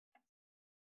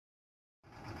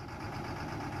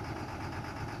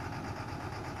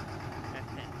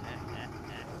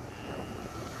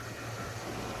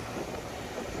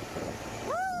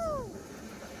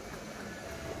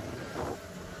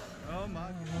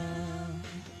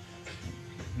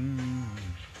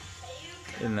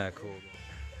Isn't that cool?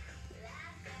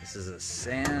 This is a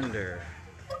sander.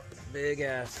 Big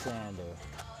ass sander.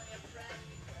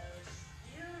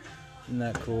 Isn't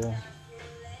that cool?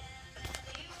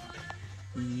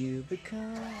 You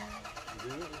become.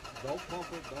 Don't pump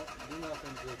it, don't do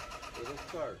nothing, just it'll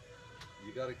start.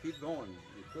 You gotta keep going,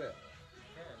 you quit.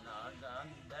 Yeah, no, I'm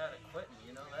bad at quitting,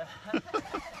 you know that?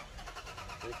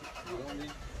 You don't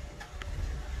need...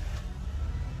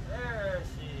 There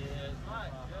she is, my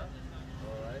goodness.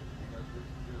 Alright, that's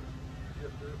just your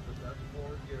shifter, but that's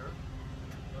forward gear.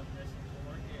 Put this in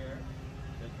forward gear.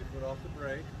 Take your foot off the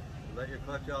brake, let your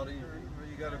clutch out.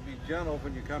 You gotta be gentle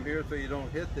when you come here so you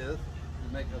don't hit this. You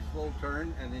make a slow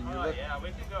turn and then you look. Yeah, we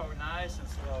can go nice and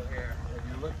slow here. And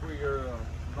you look where your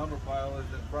lumber pile is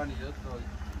in front of you, so in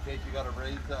case you gotta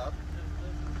raise up.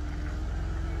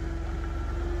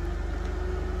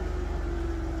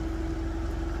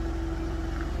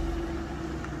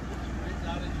 Straighten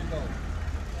out as you go.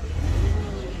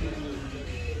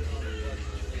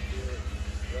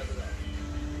 Rev it up.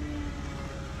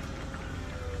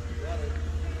 Got it.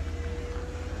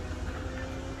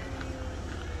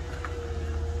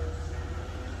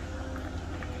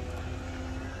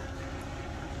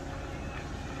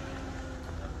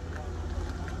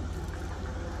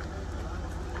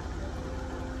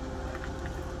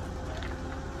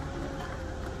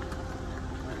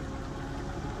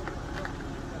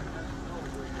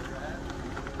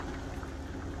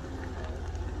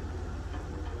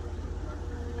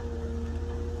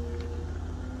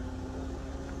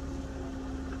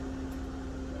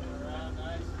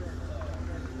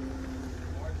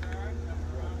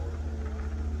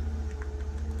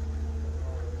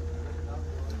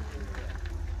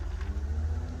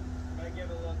 Give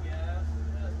it a little gas.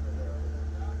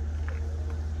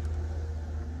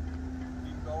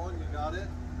 Keep going, you got it?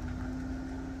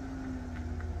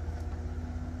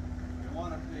 You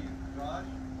want to be, Josh,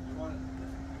 you want to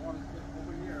sit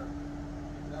over here.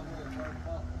 That way it's hard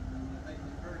pump. You make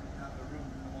the turn, you have the room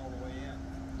to come all the way in.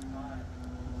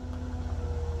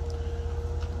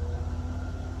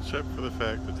 Except for the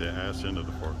fact that the ass end of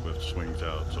the forklift swings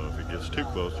out, so if it gets too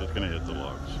close, it's going to hit the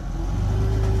logs.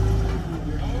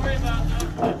 Don't worry about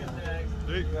those type of things.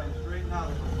 You got to straighten out a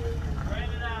little bit.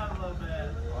 Straighten it out a little bit.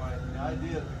 Alright, the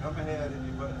idea is to come ahead and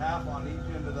you put half on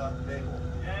each end of that table.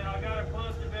 Yeah, and I got her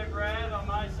close to Big Red on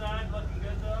my side, looking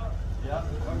good though. Yep,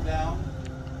 come down.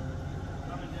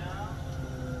 Coming down.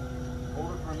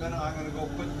 Hold it for a minute, I'm going to go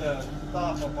put the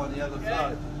stop up on the other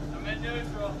side. I'm in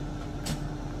neutral.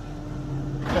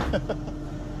 You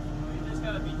just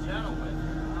gotta be gentle with it.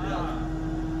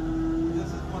 This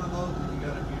is one of those that you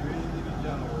gotta be really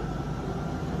gentle with.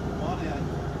 Come on in.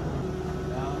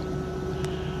 Down.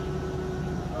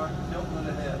 Start tilting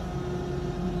the head.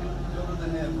 Tilting the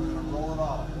head. We're gonna roll it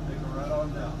off. Take it right on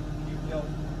down. Keep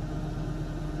tilting.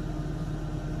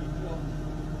 Keep tilting.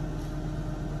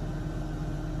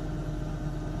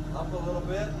 Up a little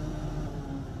bit.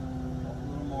 Up a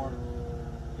little more.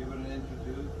 Give it an inch or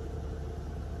two.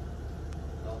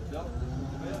 Now tilt just a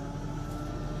little bit.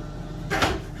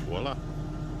 Voila.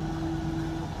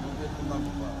 You'll get the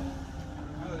lumber pile.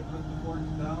 Good, put the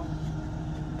forks down.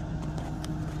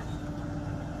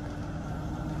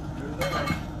 You're there.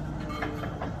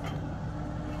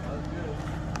 That's good.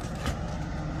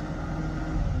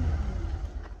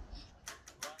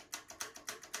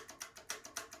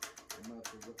 I'm going to have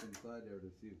to look inside there to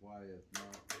see why it's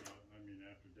not. I mean,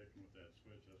 after dicking with that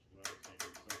switch, that's what I was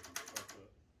thinking. Something fucked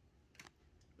up.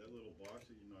 That little box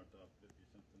that you knocked off, could be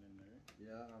something in there.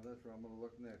 Yeah, that's where I'm going to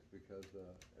look next because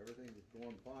everything is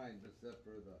going fine except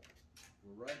for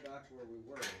we're right back where we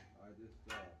were. I just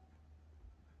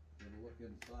going to look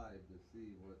inside to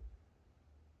see what.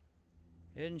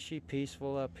 Isn't she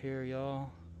peaceful up here,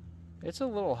 y'all? It's a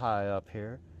little high up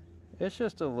here. It's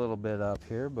just a little bit up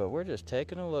here, but we're just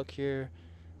taking a look here,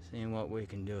 seeing what we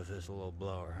can do with this little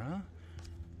blower, huh?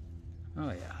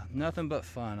 Oh yeah, nothing but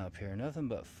fun up here. Nothing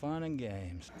but fun and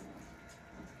games.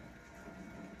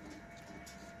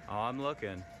 Oh, I'm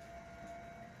looking.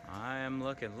 I am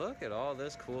looking. Look at all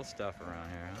this cool stuff around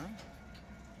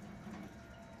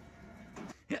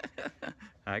here, huh?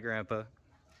 Hi, Grandpa.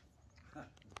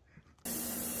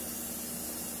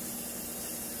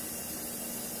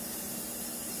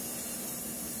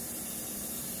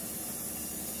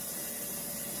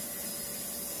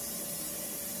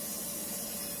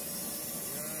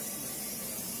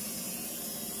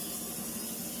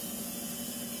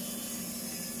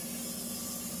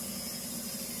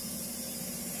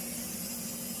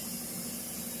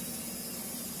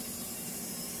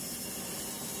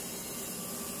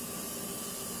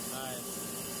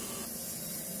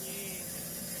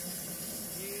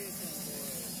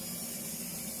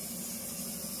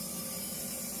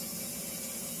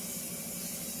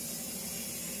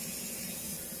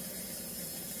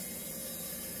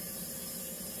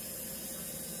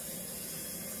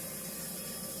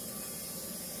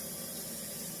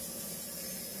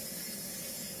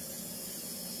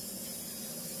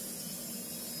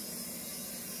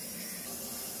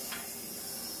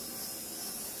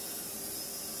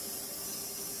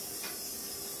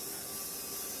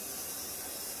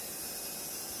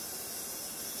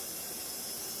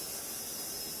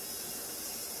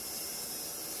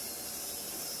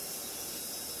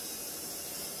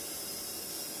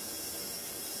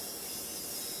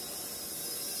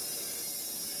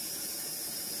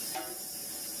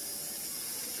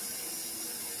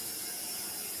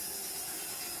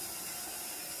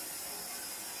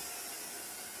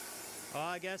 Well,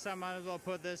 I guess I might as well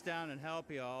put this down and help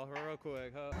y'all real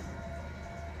quick. Huh?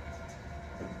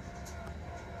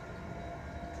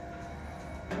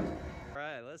 All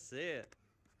right, let's see it.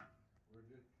 We're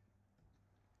just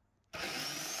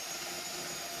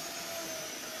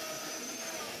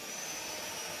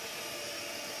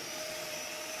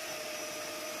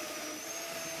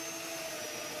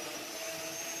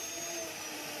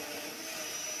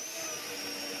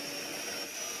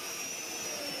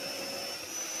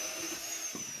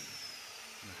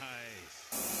Nice.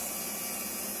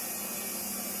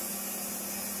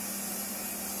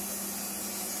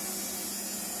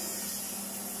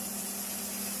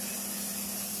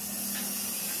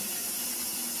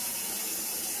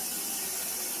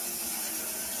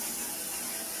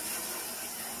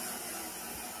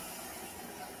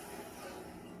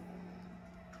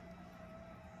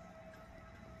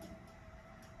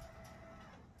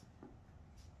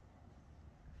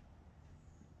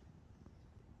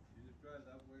 you just drive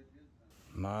that way, dude.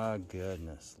 My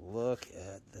goodness, look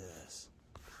at this.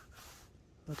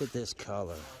 Look at this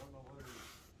color. I don't know what it is.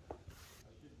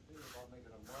 I should think about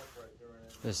making a mark right there in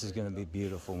it. This is going to be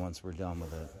beautiful once we're done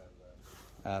with it.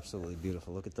 Absolutely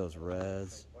beautiful. Look at those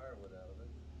reds. Firewood out of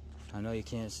it. I know you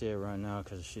can't see it right now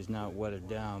because she's not wetted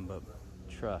down, but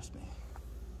trust me,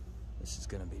 this is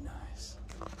going to be nice.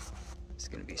 It's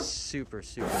going to be super,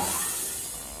 super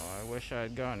nice. Oh, I wish I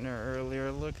had gotten her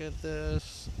earlier. Look at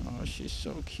this. Oh, she's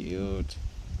so cute.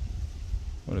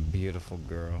 What a beautiful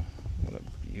girl. What a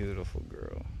beautiful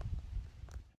girl.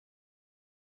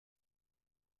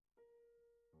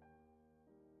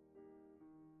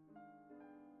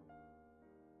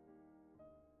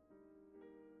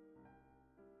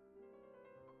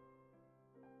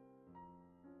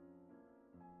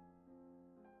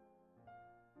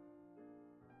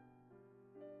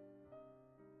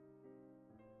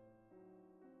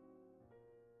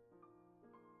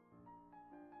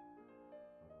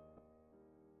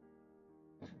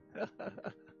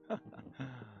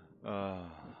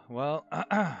 Well,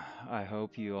 I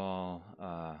hope you all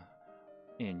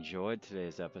enjoyed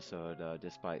today's episode,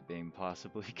 despite being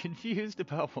possibly confused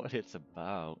about what it's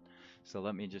about. So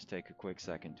let me just take a quick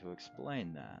second to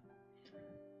explain that.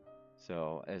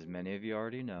 So, as many of you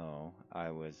already know,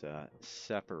 I was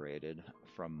separated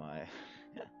from my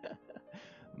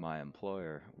my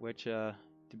employer, which, to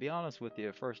be honest with you,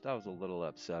 at first I was a little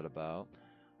upset about.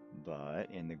 But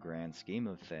in the grand scheme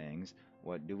of things,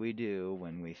 what do we do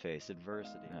when we face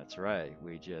adversity? That's right,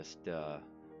 we just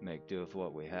make do with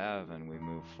what we have and we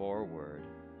move forward.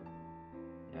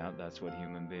 Yeah, that's what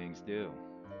human beings do.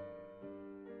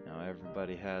 Now,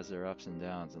 everybody has their ups and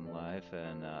downs in life,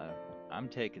 and I'm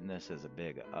taking this as a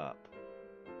big up.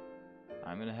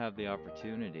 I'm going to have the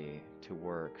opportunity to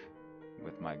work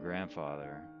with my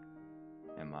grandfather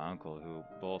and my uncle, who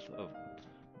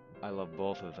I love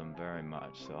both of them very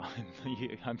much, so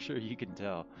I'm sure you can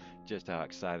tell just how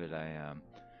excited I am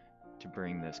to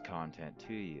bring this content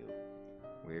to you.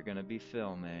 We're going to be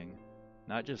filming,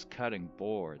 not just cutting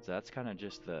boards. That's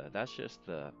just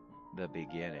the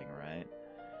beginning, right?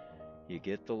 You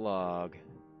get the log,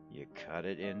 you cut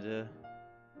it into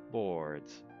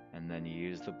boards, and then you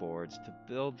use the boards to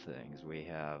build things. We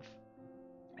have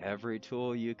every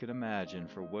tool you can imagine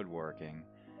for woodworking,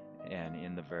 and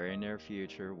in the very near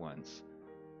future, once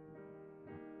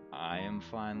I am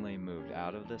finally moved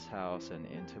out of this house and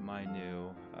into my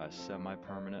new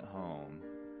semi-permanent home,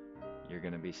 you're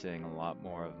going to be seeing a lot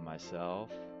more of myself,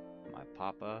 my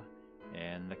papa,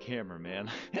 and the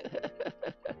cameraman.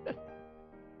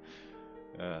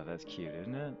 That's cute,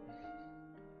 isn't it?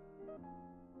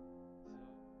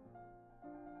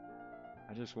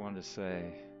 I just wanted to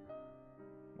say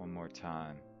one more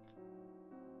time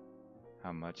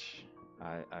how much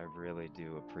I really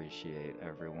do appreciate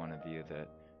every one of you that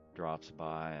drops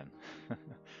by and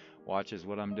watches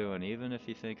what I'm doing, even if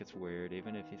you think it's weird,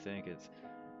 even if you think it's,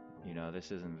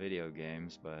 this isn't video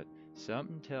games, but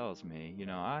something tells me,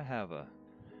 I have a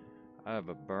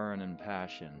burning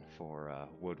passion for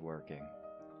woodworking.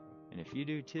 And if you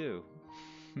do too,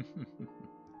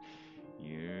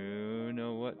 you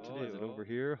know what to do. Is it over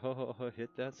here? Hit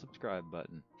that subscribe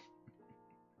button.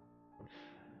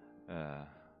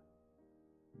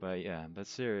 But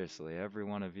seriously, every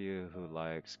one of you who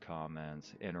likes,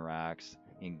 comments, interacts,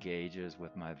 engages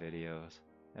with my videos,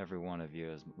 every one of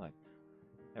you is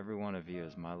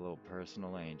my little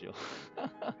personal angel.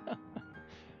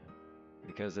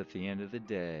 Because at the end of the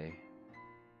day,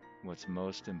 what's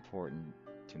most important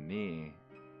to me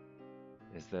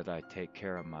is that I take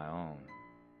care of my own.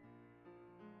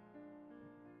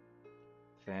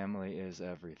 Family is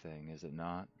everything, is it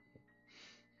not?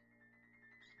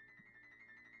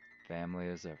 Family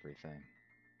is everything.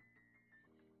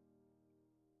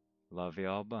 Love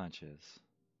y'all bunches.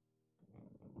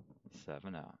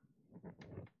 7 out.